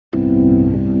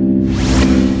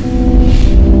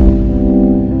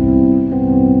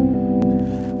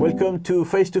to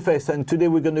Face, and today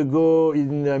we're going to go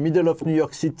in the middle of New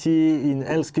York City in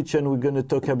Hell's Kitchen. We're going to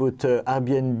talk about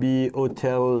Airbnb,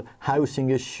 hotel, housing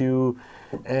issue,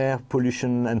 air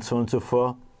pollution, and so on and so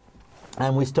forth.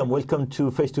 I'm with Tom. Welcome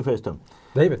to Face, Tom.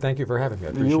 David, thank you for having me. I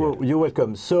appreciate it. You're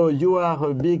welcome. So you are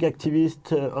a big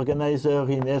activist, organizer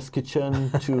in Hell's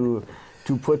Kitchen to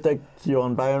protect your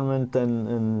environment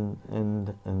and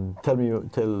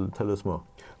tell us more.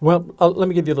 Well, let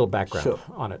me give you a little background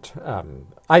on it.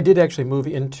 I did actually move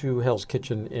into Hell's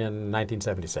Kitchen in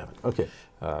 1977. Okay.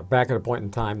 Back at a point in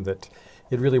time that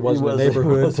it really wasn't a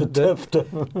neighborhood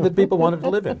that people wanted to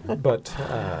live in. But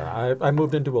I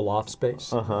moved into a loft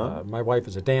space. My wife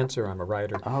is a dancer. I'm a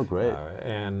writer. Oh, great.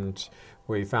 And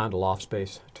we found a loft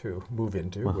space to move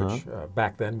into, which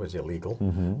back then was illegal,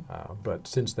 but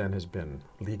since then has been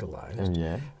legalized.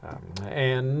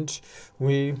 And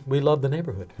we love the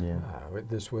neighborhood.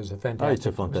 This was a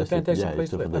fantastic, place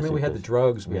to live. I mean, we had the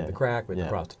drugs, we had the crack, we had the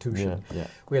prostitution,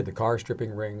 we had the car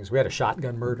stripping rings, we had a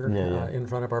shotgun murder in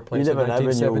front of our place in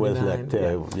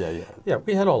 1979. Yeah,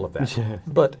 we had all of that.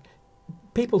 But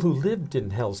people who lived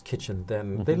in Hell's Kitchen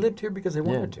then, they lived here because they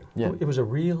wanted to. It was a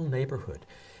real neighborhood.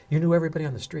 You knew everybody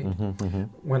on the street.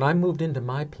 When I moved into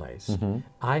my place,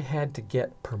 I had to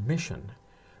get permission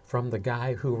from the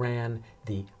guy who ran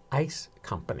the ice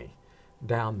company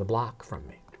down the block from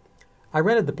me. I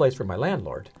rented the place for my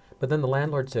landlord, but then the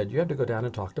landlord said, you have to go down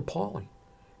and talk to Paulie,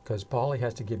 because Paulie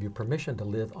has to give you permission to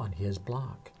live on his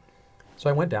block. So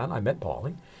I went down, I met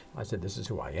Paulie. I said, this is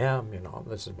who I am,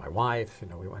 this is my wife.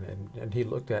 We went in, and he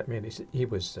looked at me, and he said, he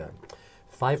was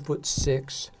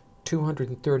 5'6",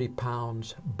 230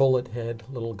 pounds, bullet head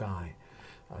little guy,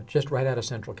 just right out of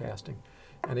Central Casting.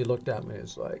 And he looked at me and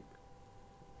was like,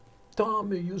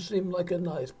 Tommy, you seem like a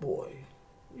nice boy.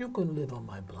 You can live on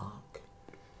my block.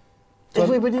 So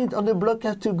everybody on the block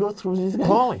had to go through this guy?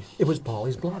 Paulie. It was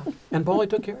Paulie's block. And Paulie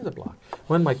took care of the block.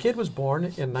 When my kid was born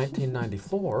in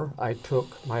 1994, I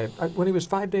took when he was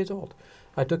 5 days old,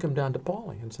 I took him down to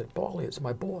Paulie and said, Paulie, it's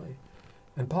my boy.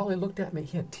 And Paulie looked at me,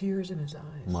 he had tears in his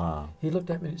eyes. Wow. He looked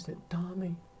at me and he said,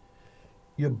 Tommy,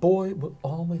 your boy will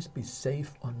always be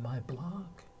safe on my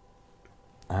block.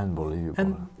 Unbelievable.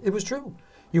 And it was true.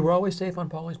 You were always safe on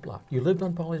Paulie's block. You lived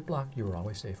on Paulie's block, you were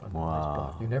always safe on Paulie's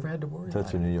block. You never had to worry about it.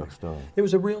 That's a New York story. It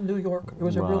was a real New York, a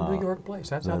real New York place.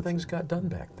 That's how things got done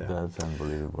back then. That's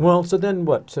unbelievable. Well, so then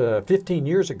 15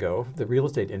 years ago, the real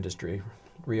estate industry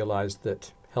realized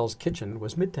that Hell's Kitchen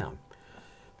was Midtown.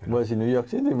 Was in New York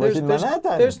City? Was in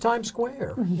Manhattan? There's Times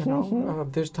Square.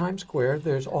 There's Times Square.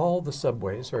 There's all the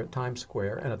subways are at Times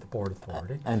Square and at the Port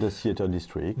Authority. And the theater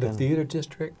district. The theater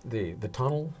district. The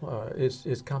tunnel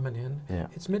is coming in.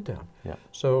 It's Midtown.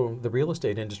 So the real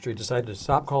estate industry decided to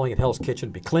stop calling it Hell's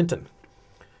Kitchen, be Clinton.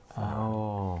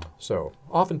 So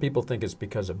often people think it's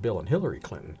because of Bill and Hillary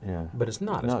Clinton, but it's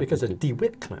not. It's because of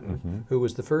DeWitt Clinton, who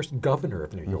was the first governor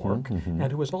of New York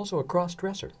and who was also a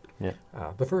cross-dresser,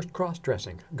 the first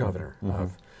cross-dressing governor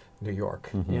of New York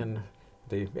in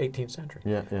the 18th century.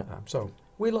 So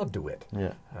we love DeWitt,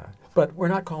 but we're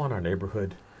not calling our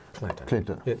neighborhood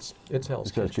Clinton. It's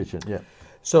Hell's Kitchen.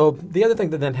 So the other thing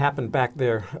that then happened back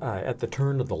there at the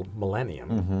turn of the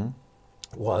millennium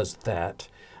was that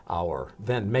our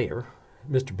then mayor,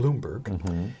 Mr.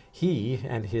 Bloomberg, he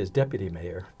and his deputy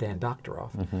mayor, Dan Doctoroff,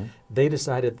 they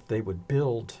decided that they would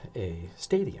build a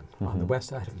stadium on the west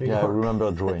side of New York. I remember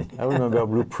a drawing. I remember a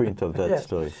blueprint of that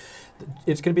story.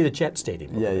 It's going to be the Chet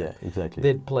Stadium. Exactly.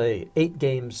 They'd play 8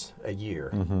 games a year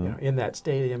in that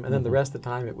stadium, and then the rest of the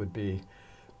time it would be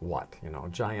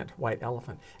giant white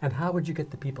elephant. And how would you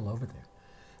get the people over there?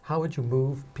 How would you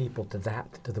move people to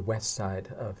the west side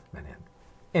of Manhattan?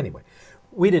 Anyway,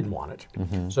 we didn't want it.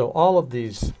 So all of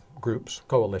these groups,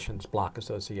 coalitions, block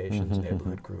associations,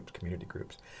 neighborhood groups, community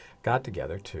groups, got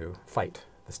together to fight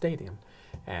the stadium.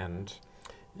 And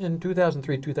in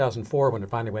 2003, 2004, when it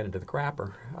finally went into the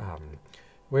crapper,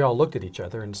 we all looked at each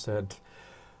other and said,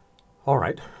 all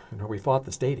right, we fought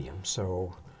the stadium,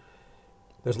 so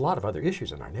there's a lot of other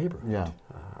issues in our neighborhood.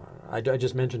 I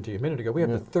just mentioned to you a minute ago, we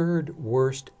have the 3rd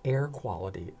worst air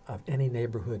quality of any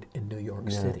neighborhood in New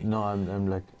York City. No, I'm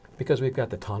like... Because we've got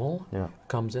the tunnel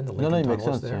comes in, the Lincoln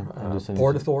Tunnel is there.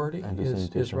 Port Authority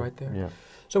is right there.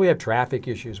 So we have traffic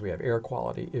issues, we have air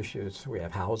quality issues, we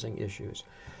have housing issues.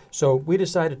 So we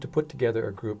decided to put together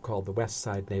a group called the West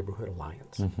Side Neighborhood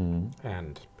Alliance.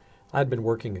 And I'd been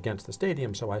working against the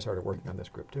stadium, so I started working on this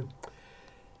group too.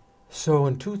 So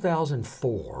in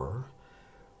 2004,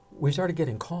 we started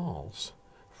getting calls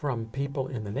from people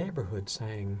in the neighborhood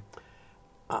saying,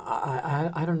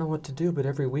 I don't know what to do, but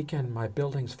every weekend my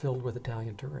building's filled with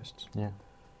Italian tourists.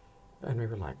 And we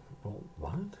were like, well,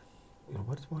 what?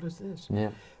 What is this?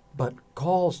 but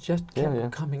calls just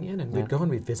kept coming in, and we'd go and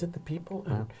we'd visit the people,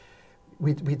 and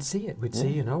we'd see it. We'd see,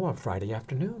 you know, a Friday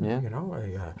afternoon, you know,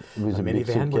 a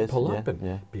minivan would pull up,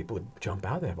 and people would jump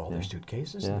out. They have all their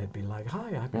suitcases, and they'd be like,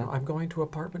 "Hi, I'm going to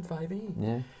apartment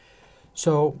 5E."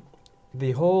 So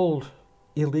the whole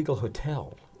illegal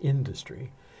hotel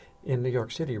industry in New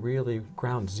York City, really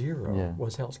ground zero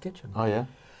was Hell's Kitchen. Oh yeah.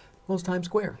 Well, it's Times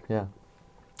Square. Yeah.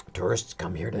 Tourists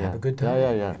come here to have a good time.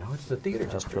 You know, it's the theater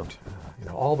district. You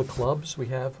know, all the clubs we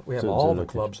have all the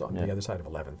clubs on the other side of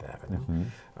 11th Avenue.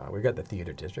 We've got the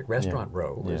theater district. Restaurant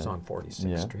Row is on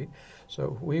 46th Street.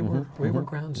 So we were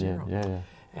ground zero.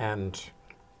 And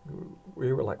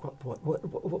we were like,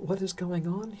 what is going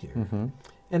on here?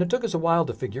 And it took us a while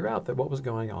to figure out that what was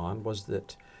going on was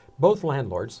that both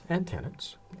landlords and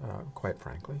tenants, quite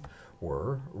frankly,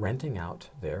 were renting out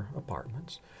their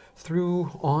apartments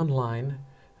through online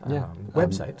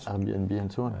websites. Airbnb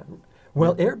and so on.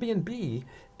 Well, Airbnb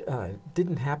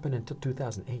didn't happen until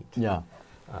 2008. Yeah.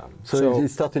 So it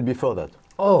started before that.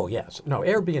 Oh, yes. No,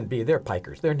 Airbnb, they're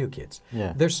pikers. They're new kids.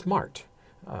 Yeah. They're smart.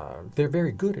 They're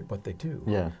very good at what they do.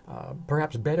 Yeah.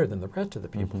 Perhaps better than the rest of the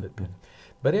people that been.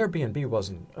 But Airbnb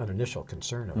wasn't an initial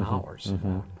concern of ours.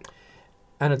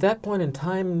 And at that point in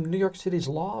time, New York City's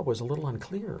law was a little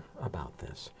unclear about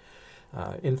this.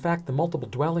 In fact, the multiple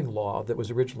dwelling law that was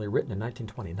originally written in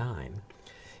 1929,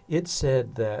 it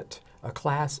said that a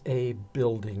Class A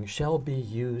building shall be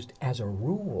used as a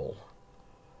rule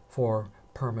for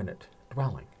permanent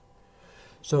dwelling.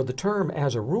 So the term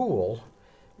 "as a rule"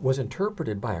 was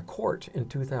interpreted by a court in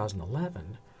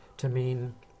 2011 to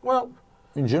mean, well,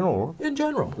 in general. In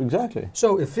general. Exactly.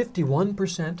 So if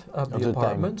 51% of the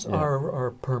apartments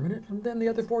are permanent, and then the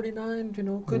other 49, you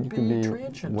know, could be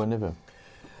transient. Whenever.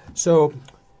 So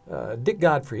Dick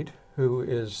Gottfried, who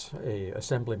is a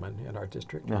assemblyman in our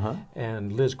district,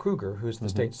 and Liz Kruger, who's the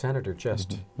state senator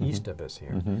just east of us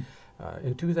here,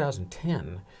 in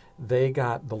 2010, they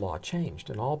got the law changed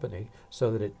in Albany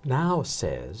so that it now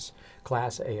says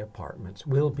Class A apartments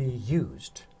will be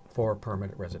used for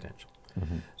permanent residential.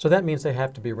 So that means they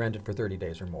have to be rented for 30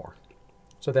 days or more.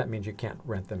 So that means you can't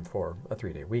rent them for a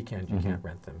 3-day weekend. You can't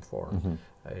rent them for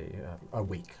a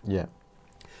week. Yeah.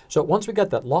 So once we got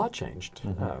that law changed,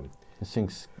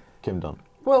 things came down.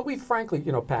 Well, we frankly,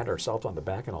 you know, patted ourselves on the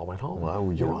back and all went home. Wow,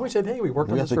 you know, we said, "Hey, we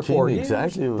worked on this for 4 years.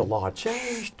 Exactly. The law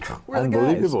changed. We're the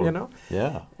guys, you know."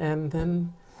 Yeah. And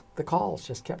then the calls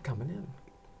just kept coming in.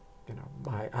 You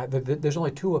know, there's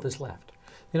only 2 of us left.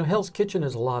 You know, Hell's Kitchen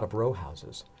is a lot of row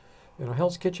houses. You know,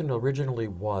 Hell's Kitchen originally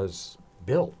was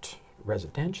built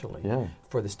residentially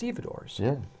for the stevedores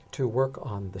to work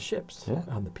on the ships,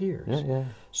 on the piers.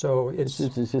 So it's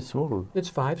small. It's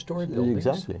 5-story buildings,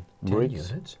 exactly. 10 Bricks.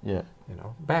 units. Yeah. You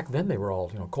know, back then they were all,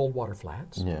 you know, cold water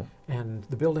flats. Yeah. And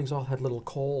the buildings all had little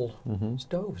coal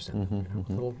stoves in them,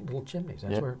 you know, little chimneys.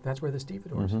 That's where the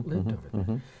stevedores lived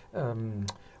over there.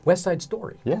 West Side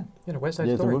Story. Yeah. You know, West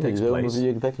Side Story takes place.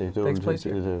 Takes place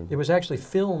here. It was actually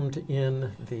filmed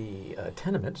in the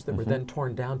tenements that were then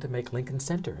torn down to make Lincoln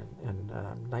Center in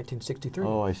 1963.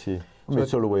 Oh, I see. I mean,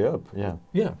 it's all the way up. Yeah.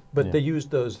 Yeah, but they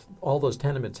used all those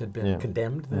tenements had been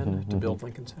condemned then to build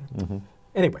Lincoln Center.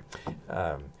 Anyway,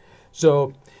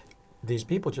 so these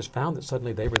people just found that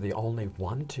suddenly they were the only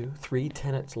 1, 2, 3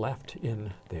 tenants left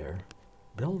in their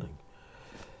building.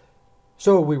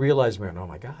 So we realized, oh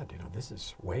my God, you know, this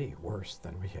is way worse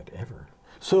than we had ever.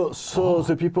 So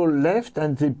the people left,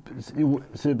 and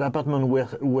the apartment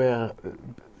where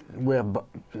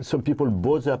some people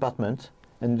bought the apartment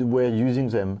and were using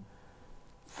them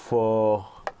for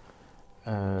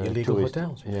illegal tourists.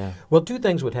 hotels. Yeah. Well, 2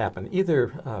 things would happen.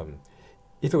 Either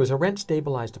if it was a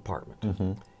rent-stabilized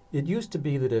apartment, it used to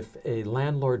be that if a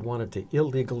landlord wanted to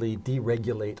illegally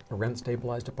deregulate a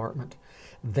rent-stabilized apartment,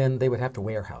 then they would have to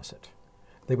warehouse it.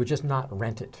 They would just not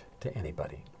rent it to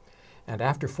anybody. And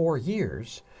after 4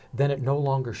 years, then it no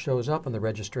longer shows up in the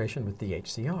registration with the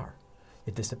HCR.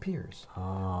 It disappears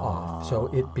off. So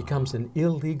it becomes an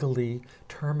illegally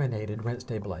terminated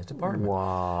rent-stabilized apartment.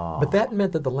 Wow. But that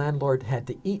meant that the landlord had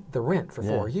to eat the rent for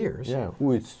 4 years. Yeah,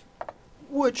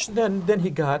 which then he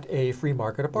got a free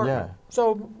market apartment. Yeah.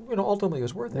 So, you know, ultimately it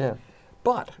was worth it. Yeah.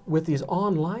 But with these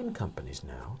online companies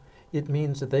now, it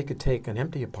means that they could take an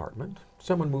empty apartment,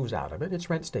 someone moves out of it, it's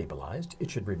rent stabilized,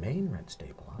 it should remain rent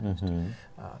stabilized.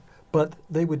 But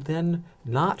they would then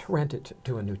not rent it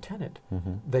to a new tenant,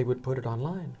 they would put it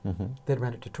online. They'd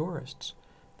rent it to tourists.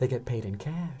 they get paid in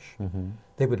cash.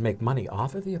 They would make money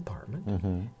off of the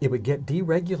apartment. It would get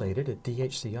deregulated at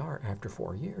DHCR after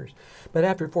 4 years. But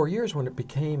after 4 years, when it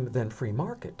became then free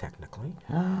market, technically,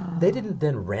 they didn't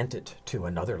then rent it to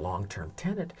another long-term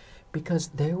tenant because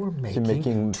they were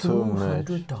making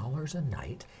 $200 a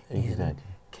night in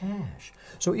cash.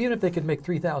 So even if they could make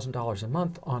 $3,000 a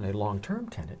month on a long-term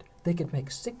tenant, they could make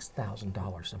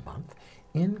 $6,000 a month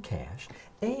in cash.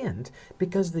 And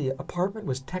because the apartment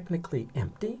was technically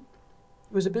empty,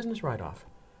 it was a business write-off.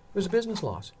 It was a business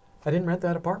loss. I didn't rent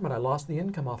that apartment. I lost the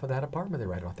income off of that apartment. They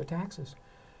write off their taxes.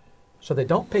 So they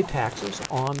don't pay taxes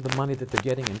on the money that they're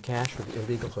getting in cash for the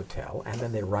illegal hotel, and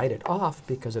then they write it off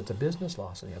because it's a business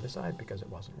loss on the other side because it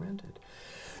wasn't rented.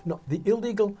 No, the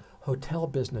illegal hotel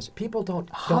business, people don't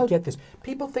get this.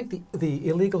 People think the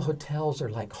illegal hotels are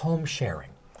like home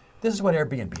sharing. This is what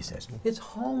Airbnb says. It's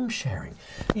home sharing.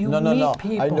 You meet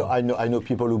people. I know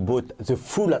people who bought the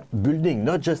full building,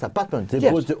 not just apartment. They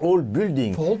bought the whole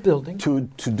building. Full building. To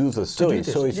do the story.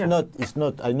 So it's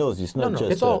not. I know it's not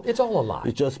just. It's all a lie.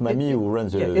 It's just Mamie who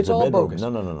runs the it's all bedroom. bogus.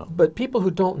 No. But people who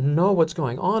don't know what's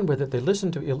going on with it, they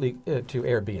listen to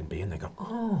Airbnb and they go,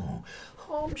 oh,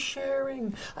 home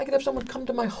sharing. I could have someone come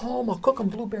to my home. I'll cook them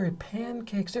blueberry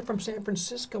pancakes. They're from San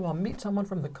Francisco. I'll meet someone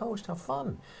from the coast. How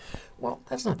fun. Well,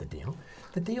 that's not the deal.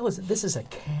 The deal is that this is a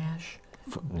cash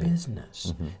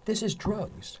business. This is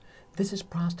drugs. This is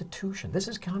prostitution. This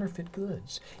is counterfeit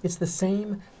goods. It's the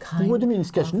same kind of What do you mean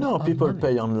it's cash? No, people money.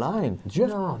 pay online.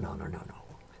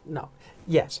 No.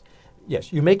 Yes.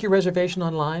 You make your reservation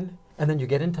online, and then you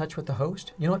get in touch with the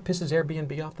host. You know what pisses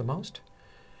Airbnb off the most?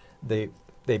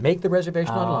 They make the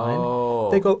reservation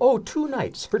online. They go, 2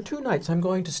 nights. For 2 nights, I'm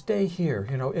going to stay here,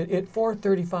 at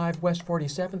 435 West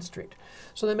 47th Street.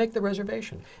 So they make the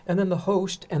reservation. And then the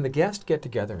host and the guest get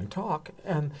together and talk.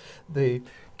 And the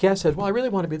guest says, well, I really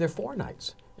want to be there 4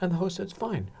 nights. And the host says,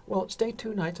 fine. Well, stay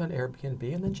 2 nights on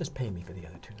Airbnb and then just pay me for the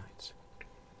other 2 nights.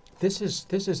 This is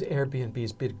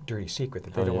Airbnb's big dirty secret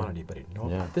that they don't want anybody to know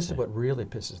about. This is what really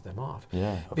pisses them off.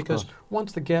 Because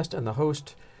once the guest and the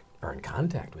host are in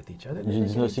contact with each other, they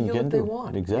can do what they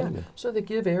want. Exactly. So they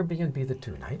give Airbnb the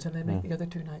 2 nights and they make the other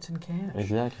 2 nights in cash.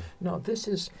 Exactly. No, this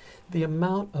is the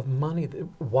amount of money.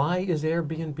 Why is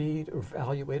Airbnb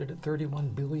evaluated at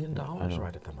 $31 billion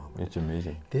right at the moment? It's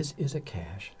amazing. This is a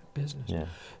cash business. Yeah.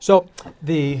 So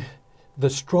the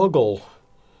struggle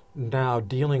now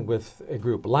dealing with a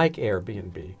group like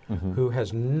Airbnb, who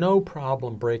has no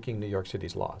problem breaking New York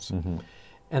City's laws.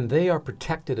 And they are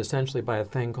protected essentially by a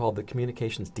thing called the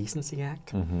Communications Decency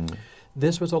Act.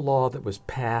 This was a law that was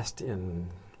passed in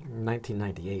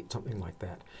 1998, something like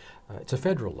that. It's a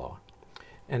federal law.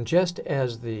 And just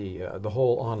as the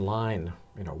whole online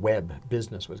web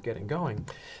business was getting going,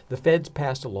 the feds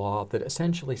passed a law that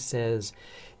essentially says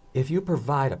if you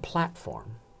provide a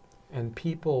platform and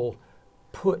people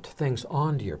put things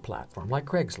onto your platform, like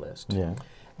Craigslist,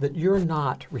 that you're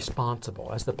not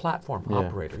responsible, as the platform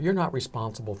operator, you're not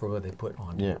responsible for what they put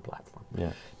onto your platform.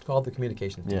 It's called the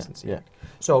Communications Decency Act.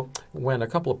 So when a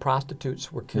couple of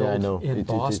prostitutes were killed in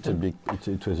Boston.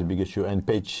 It was a big issue. And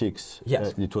page 6,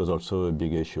 it was also a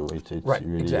big issue. It's right,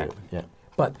 really, exactly.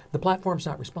 But the platform's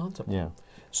not responsible.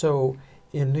 So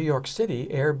in New York City,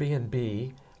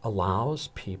 Airbnb allows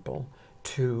people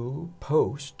to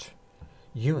post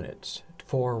units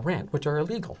for rent, which are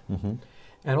illegal.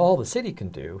 And all the city can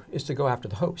do is to go after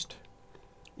the host.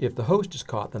 If the host is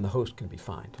caught, then the host can be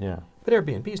fined. But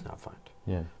Airbnb's not fined.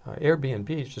 Airbnb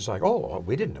is just like,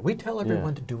 we tell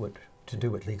everyone to do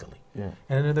it legally.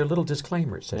 And in their little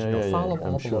disclaimer it says, follow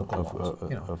all the local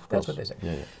laws. That's what they say.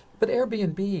 But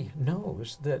Airbnb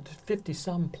knows that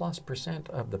 50-some+%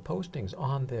 of the postings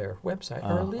on their website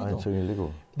are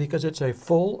illegal. Because it's a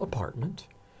full apartment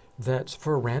that's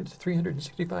for rent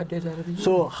 365 days out of the year.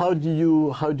 So how do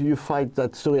you fight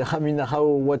that story? I mean,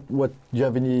 what do you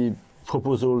have any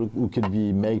proposal who could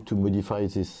be made to modify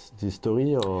this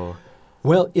story, or?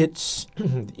 Well, it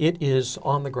is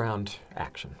on the ground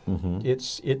action.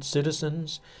 It's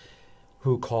citizens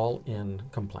who call in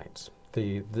complaints.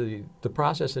 The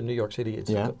process in New York City,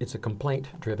 it's a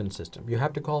complaint-driven system. You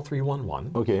have to call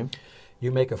 311. Okay.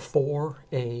 You make a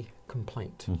 4A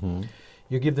complaint.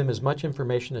 You give them as much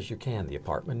information as you can, the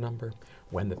apartment number,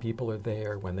 when the people are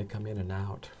there, when they come in and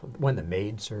out, when the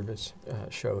maid service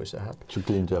shows up. To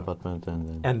clean the apartment.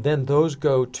 And then those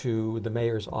go to the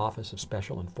mayor's Office of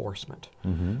Special Enforcement,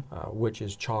 which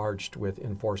is charged with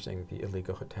enforcing the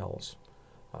illegal hotels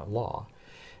law.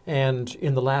 And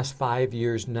in the last 5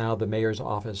 years now, the mayor's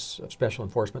Office of Special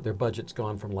Enforcement, their budget's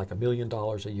gone from like $1 million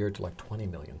a year to like $20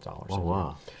 million a year.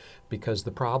 Wow. because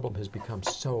the problem has become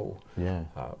so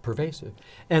pervasive.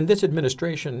 And this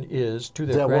administration is, to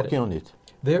their credit, working on it.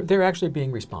 They're actually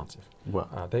being responsive.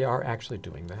 Wow. They are actually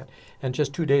doing that. And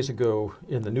just 2 days ago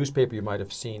in the newspaper, you might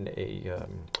have seen a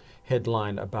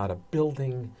headline about a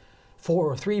building, 4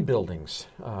 or 3 buildings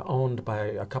owned by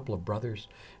a couple of brothers,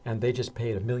 and they just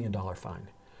paid $1 million fine.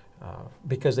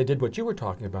 Because they did what you were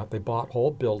talking about. They bought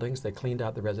whole buildings, they cleaned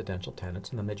out the residential tenants,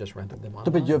 and then they just rented them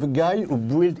online. But you have a guy who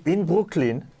built in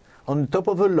Brooklyn, on top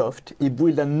of a loft, he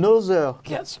built another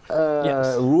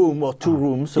room or 2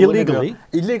 rooms. So illegally.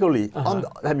 Illegally.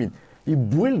 I mean, he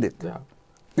built it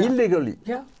illegally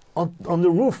on the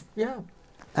roof. Yeah.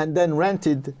 And then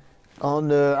rented on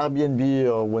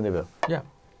Airbnb or whatever. Yeah.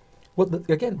 Well,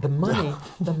 again, the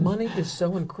money is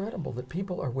so incredible that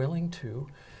people are willing to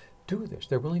do this.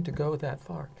 They're willing to go that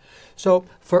far. So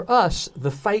for us,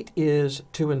 the fight is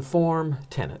to inform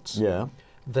tenants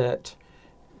that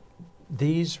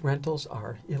these rentals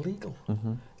are illegal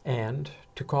and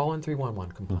to call in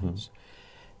 311 complaints.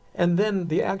 And then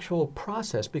the actual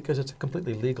process, because it's a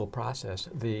completely legal process,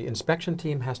 the inspection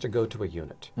team has to go to a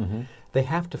unit. They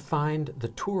have to find the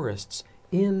tourists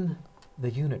in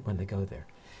the unit when they go there.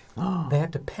 They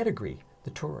have to pedigree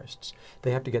the tourists.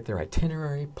 They have to get their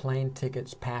itinerary, plane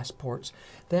tickets, passports.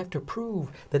 They have to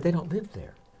prove that they don't live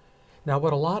there. Now,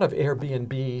 what a lot of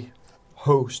Airbnb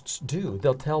hosts do,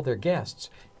 they'll tell their guests,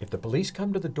 if the police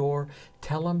come to the door,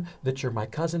 tell them that you're my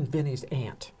cousin Vinny's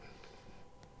aunt.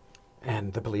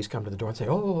 And the police come to the door and say,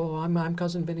 oh, I'm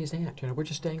cousin Vinny's aunt. You know, we're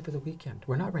just staying for the weekend.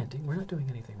 We're not renting. We're not doing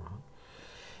anything wrong.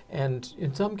 And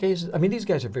in some cases, I mean, these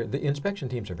guys are the inspection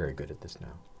teams are very good at this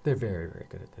now. They're very, very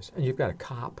good at this. And you've got a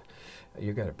cop,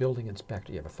 you've got a building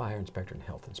inspector, you have a fire inspector and a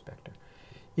health inspector.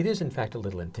 It is, in fact, a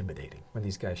little intimidating when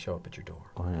these guys show up at your door.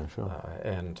 Oh, yeah,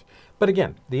 sure. But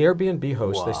again, the Airbnb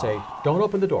hosts, they say, don't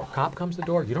open the door. Cop comes to the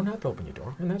door, you don't have to open your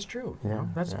door. And that's true. You know,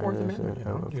 that's the Fourth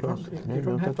Amendment. You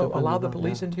don't have to allow the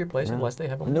police into your place unless they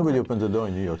have a warrant. Nobody opens the door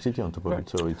in New York City on top of it,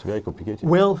 so it's very complicated.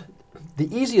 Well,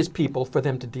 the easiest people for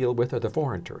them to deal with are the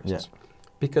foreign tourists.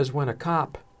 Because when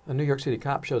a New York City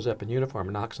cop shows up in uniform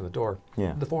and knocks on the door,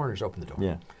 the foreigners open the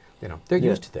door. You know, they're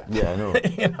used to that. Yeah, I know.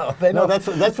 You know, they know. No,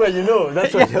 that's why you know.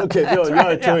 That's why. Okay, you're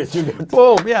a tourist. You get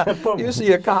boom. Yeah, you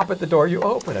see a cop at the door, you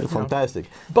open it. Fantastic.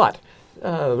 But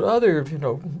other,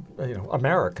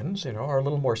 Americans, are a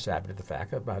little more savvy to the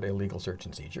fact about illegal search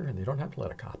and seizure, and they don't have to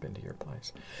let a cop into your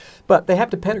place. But they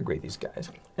have to pedigree these guys,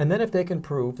 and then if they can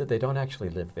prove that they don't actually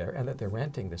live there and that they're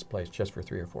renting this place just for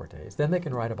 3 or 4 days, then they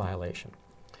can write a violation.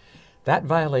 That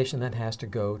violation then has to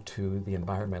go to the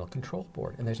Environmental Control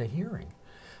Board, and there's a hearing.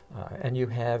 And you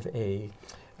have a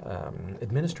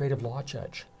administrative law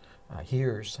judge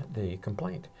hears the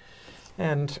complaint.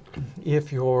 And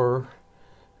if you're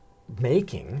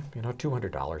making,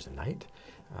 $200 a night,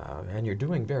 and you're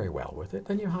doing very well with it,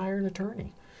 then you hire an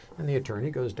attorney. And the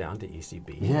attorney goes down to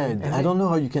ECB. Yeah, I don't know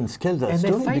how you can scale that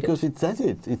story because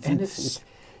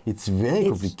it's very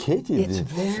complicated. It's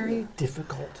very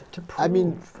difficult to prove. I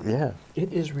mean,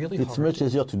 it is really hard. It's much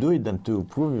easier to do it than to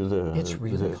prove It's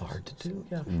really hard to do,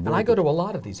 And I go to a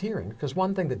lot of these hearings because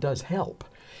one thing that does help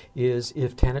is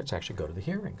if tenants actually go to the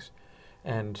hearings.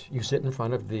 And you sit in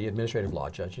front of the administrative law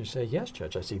judge and you say, yes,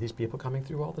 judge, I see these people coming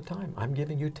through all the time. I'm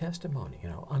giving you testimony,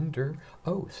 under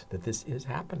oath that this is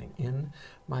happening in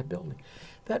my building.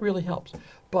 That really helps.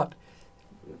 But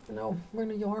we're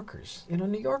New Yorkers.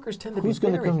 New Yorkers tend to Who's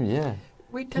be very... Come, yeah.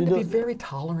 We tend to be very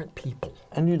tolerant people.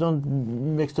 And you don't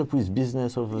mix up with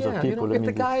business of other people. If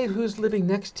the guy who's living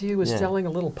next to you is selling a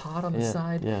little pot on the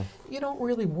side, you don't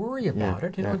really worry about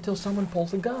it, until someone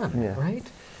pulls a gun, right?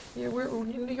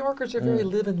 New Yorkers are very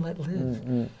live and let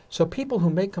live. So people who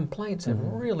make complaints have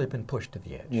really been pushed to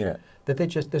the edge. That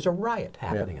there's a riot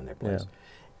happening in their place.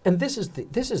 And this is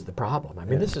the problem. I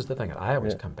mean, this is the thing that I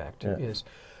always come back to is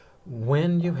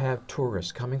when you have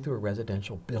tourists coming through a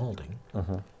residential building,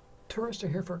 tourists are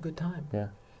here for a good time.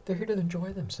 They're here to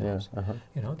enjoy themselves.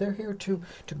 They're here to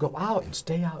go out and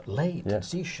stay out late and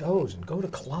see shows and go to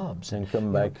clubs and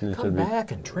come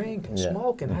back and drink and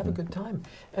smoke and have a good time.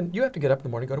 And you have to get up in the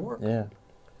morning and go to work.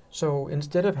 So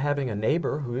instead of having a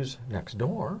neighbor who's next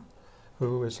door,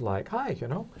 who is like, hi,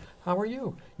 how are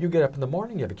you? You get up in the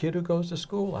morning, you have a kid who goes to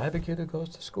school, I have a kid who goes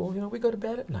to school, we go to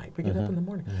bed at night, we get up in the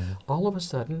morning. All of a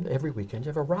sudden, every weekend, you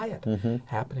have a riot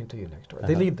happening to you next door.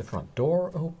 They leave the front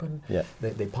door open,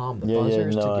 they palm the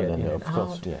buzzers to get in and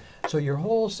out. So your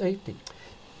whole safety.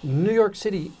 New York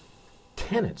City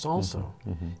tenants also,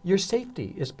 your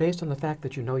safety is based on the fact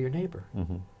that you know your neighbor.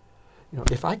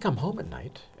 If I come home at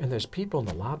night and there's people in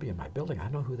the lobby of my building, I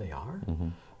know who they are,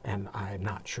 and I'm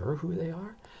not sure who they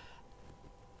are,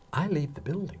 I leave the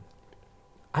building.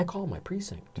 I call my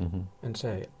precinct and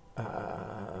say,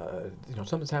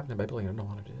 something's happening in my building, I don't know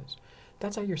what it is.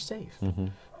 That's how you're safe.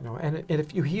 And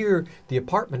if you hear the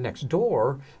apartment next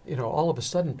door, all of a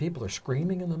sudden people are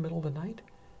screaming in the middle of the night,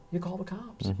 you call the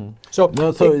cops. So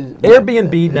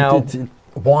Airbnb now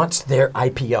wants their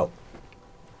IPO.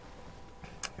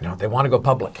 They want to go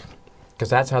public because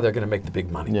that's how they're going to make the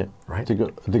big money, right?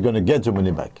 They're going to get the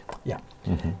money back. Yeah.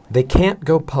 They can't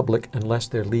go public unless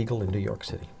they're legal in New York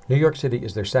City. New York City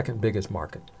is their second biggest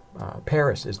market.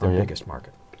 Paris is their biggest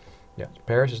market. Yeah,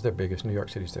 Paris is their biggest. New York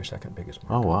City is their second biggest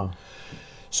market. Oh, wow.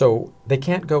 So they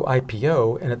can't go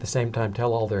IPO and at the same time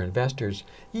tell all their investors,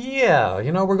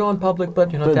 we're going public,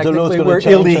 but technically we're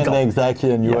illegal.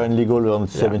 Exactly, and you are illegal on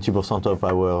 70%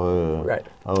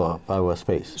 of our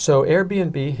space. So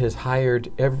Airbnb has hired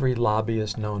every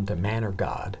lobbyist known to man or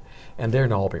God, and they're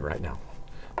in Albany right now,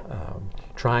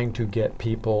 trying to get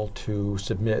people to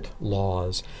submit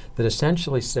laws that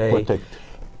essentially say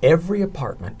every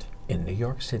apartment in New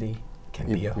York City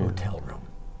can be a hotel room.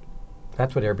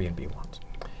 That's what Airbnb wants.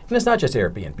 And it's not just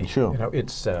Airbnb. Sure.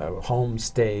 It's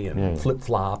Homestay and Flip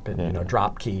Flop and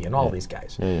Drop Key and all these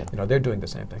guys. They're doing the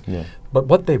same thing. But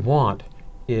what they want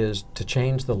is to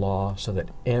change the law so that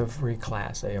every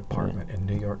Class A apartment in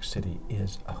New York City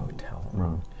is a hotel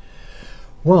room.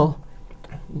 Well,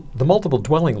 the multiple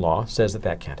dwelling law says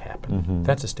that can't happen.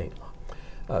 That's a state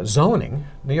law. Zoning,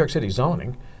 New York City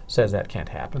zoning, says that can't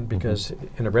happen because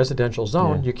in a residential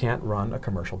zone you can't run a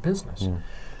commercial business.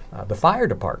 The fire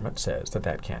department says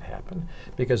that can't happen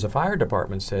because the fire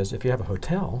department says if you have a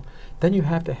hotel, then you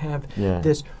have to have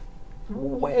this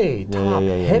way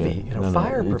top-heavy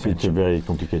fire prevention. It's a very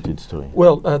complicated story.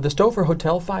 Well, the Stover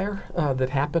Hotel fire that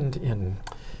happened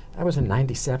that was in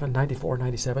 97, 94,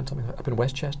 97, something up in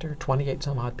Westchester. 28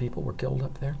 some odd people were killed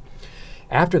up there.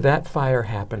 After that fire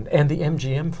happened, and the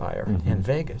MGM fire in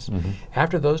Vegas,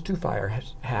 after those two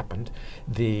fires happened,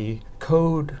 the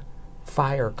code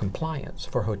fire compliance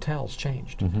for hotels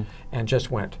changed and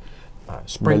just went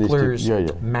sprinklers,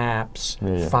 maps,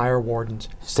 fire wardens.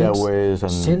 Stairways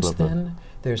and since then,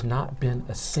 there's not been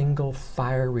a single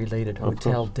fire-related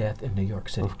hotel death in New York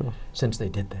City since they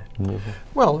did that.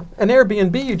 Well, an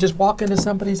Airbnb, you just walk into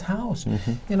somebody's house.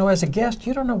 As a guest,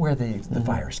 you don't know where the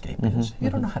fire escape is.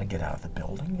 You don't know how to get out of the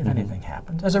building if anything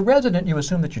happens. As a resident, you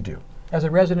assume that you do. As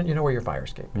a resident, you know where your fire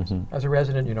escape is. As a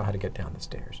resident, you know how to get down the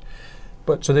stairs.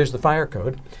 So there's the fire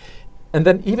code. And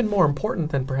then even more important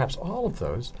than perhaps all of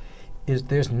those is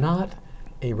there's not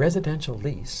a residential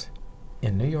lease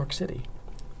in New York City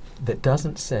that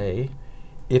doesn't say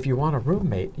if you want a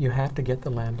roommate, you have to get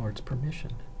the landlord's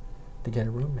permission to get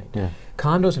a roommate.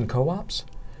 Condos and co-ops,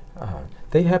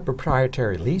 they have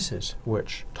proprietary leases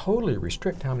which totally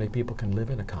restrict how many people can live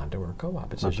in a condo or a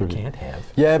co-op. It says you can't have.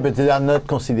 Yeah, but they are not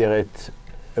considered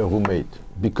a roommate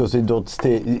because they don't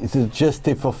stay. They just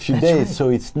stay for a few days, so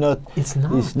it's not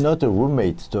a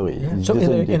roommate story. So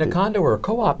in a condo or a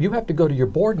co-op, you have to go to your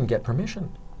board and get permission.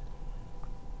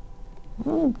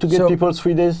 To get people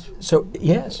 3 days? So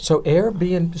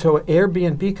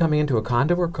Airbnb coming into a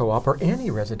condo or co-op or any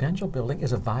residential building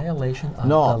is a violation of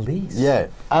the lease. Yeah,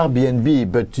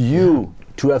 Airbnb, but to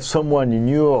have someone in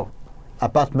your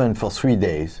apartment for 3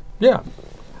 days. Yeah,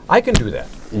 I can do that.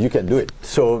 You can do it.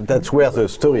 So that's where the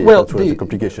story, that's where the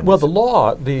complication is. The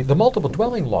law, the multiple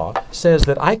dwelling law says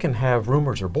that I can have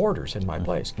roomers or boarders in my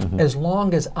place as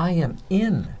long as I am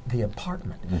in the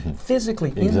apartment,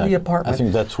 physically in the apartment. I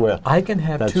think that's where I can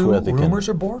have two roomers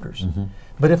or boarders.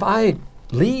 But if I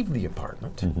leave the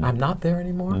apartment, I'm not there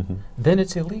anymore, then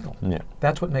it's illegal.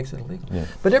 That's what makes it illegal.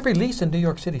 But every lease in New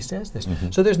York City says this.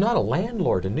 So there's not a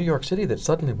landlord in New York City that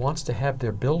suddenly wants to have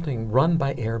their building run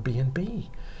by Airbnb.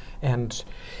 And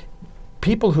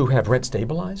people who have rent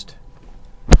stabilized,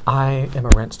 I am a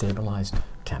rent stabilized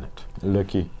tenant.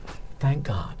 Lucky. Thank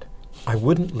God. I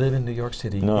wouldn't live in New York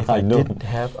City if I didn't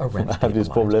have a rent stabilized I have this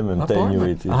problem and telling you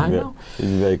it's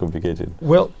very complicated.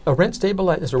 Well, as a rent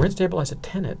stabilized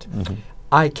tenant,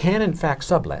 I can in fact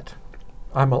sublet.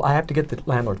 I have to get the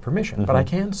landlord's permission, but I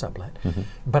can sublet.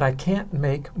 But I can't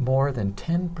make more than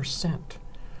 10%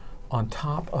 on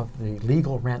top of the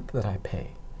legal rent that I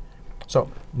pay.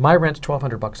 So my rent's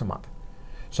 $1,200 a month.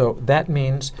 So that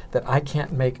means that I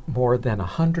can't make more than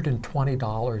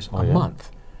 $120 a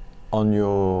month on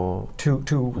your to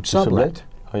sublet.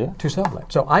 Oh yeah. To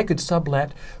sublet. So I could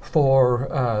sublet for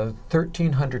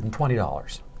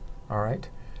 $1,320. All right.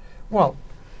 Well,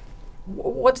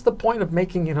 what's the point of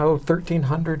making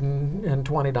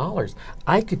 $1,320?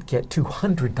 I could get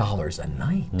 $200 a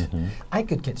night. I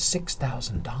could get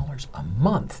 $6,000 a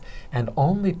month and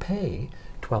only pay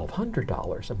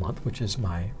 $1,200 a month, which is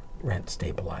my rent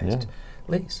stabilized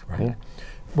lease, right?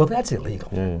 Well, that's illegal.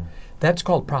 Yeah. That's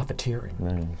called profiteering.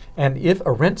 Yeah. And if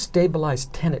a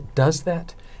rent-stabilized tenant does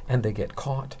that and they get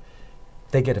caught,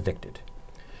 they get evicted.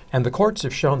 And the courts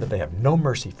have shown that they have no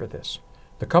mercy for this.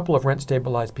 The couple of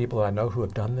rent-stabilized people that I know who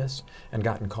have done this and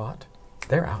gotten caught,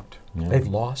 they're out. Yeah. They've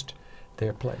lost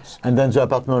their place. And then the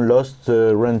apartment lost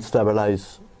the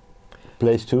rent-stabilized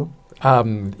place too?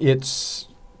 It's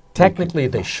technically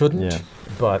they shouldn't, Yeah.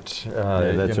 but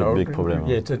that's a big problem.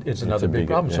 Yeah, it's another big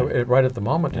problem. Yeah. So right at the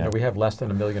moment, Yeah. we have less than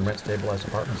 1 million rent-stabilized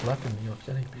apartments left in New York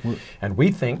City, Well, and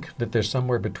we think that there's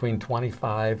somewhere between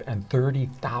 25 and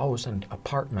 30,000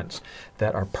 apartments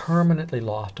that are permanently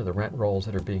lost to the rent rolls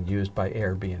that are being used by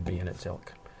Airbnb and its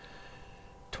ilk.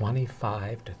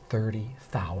 25 to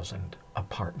 30,000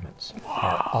 apartments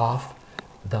are off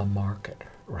the market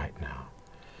right now.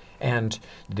 And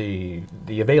the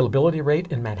availability rate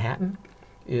in Manhattan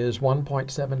is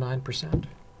 1.79%.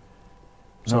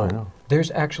 So No.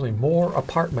 there's actually more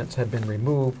apartments have been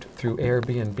removed through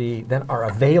Airbnb than are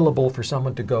available for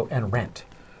someone to go and rent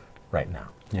right now.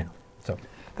 Yeah. So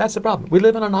that's the problem. We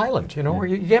live on an island, where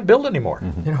you can't build anymore.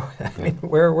 I mean,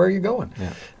 where are you going?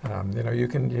 Yeah.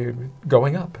 You're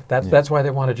going up. That's why they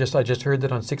want to I just heard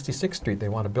that on 66th Street they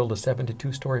want to build a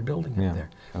 72-story building up there.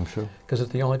 I'm sure. Because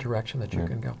it's the only direction that you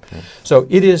can go. Yeah. So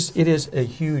it is a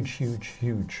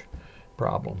huge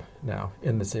problem now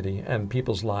in the city, and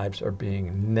people's lives are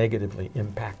being negatively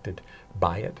impacted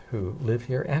by it who live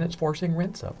here, and it's forcing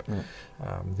rents up. Yeah.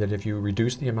 That if you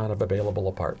reduce the amount of available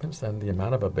apartments, then the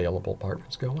amount of available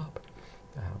apartments go up.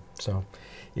 So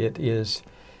it is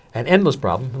an endless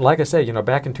problem. Like I say,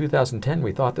 back in 2010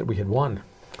 we thought that we had won.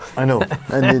 I know,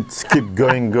 and it's keep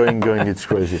going, it's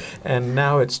crazy. And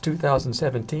now it's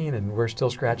 2017 and we're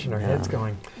still scratching our heads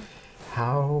going,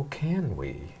 how can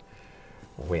we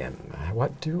win?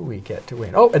 What do we get to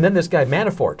win? Oh, and then this guy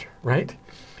Manafort, right?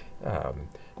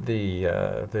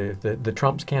 The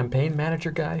Trump's campaign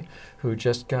manager guy who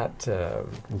just got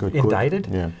indicted.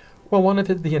 Yeah. Well, one of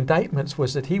the indictments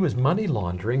was that he was money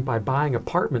laundering by buying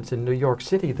apartments in New York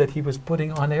City that he was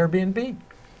putting on Airbnb.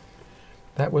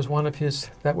 That was one of his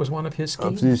schemes.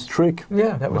 Of this trick.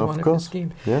 Yeah, that was Of one of course. his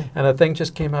schemes. Yeah. And a thing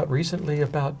just came out recently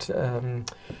about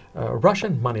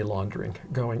Russian money laundering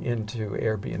going into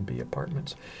Airbnb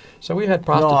apartments. So we had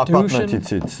prostitution.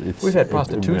 No, We've had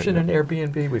prostitution in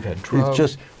Airbnb. We've had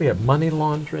drugs. We have money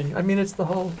laundering. I mean, it's the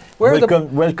whole.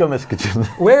 Welcome, Escutcheon.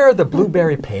 Where are the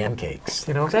blueberry pancakes?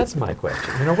 That's my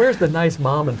question. Where's the nice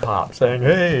mom and pop saying,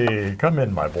 "Hey, come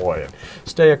in, my boy, and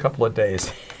stay a couple of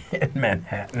days in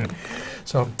Manhattan."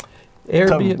 So,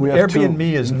 Airbnb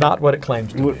is not what it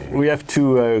claims to be. We have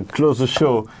to close the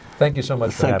show. Thank you so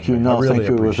much for Thank you. having me. I really Thank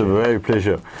you. It was a appreciate very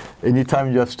pleasure.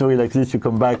 Anytime you have a story like this, you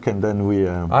come back and then we...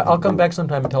 I'll come back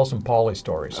sometime and tell some Pauly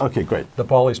stories. Okay, great. The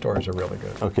Pauly stories are really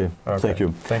good. Okay, thank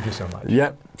you. Thank you so much.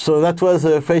 Yeah, so that was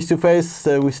Face-to-Face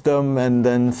with Tom, and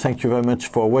then thank you very much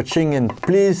for watching, and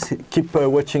please keep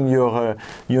watching your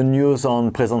news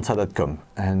on presenza.com,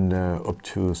 and hope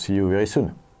to see you very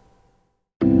soon.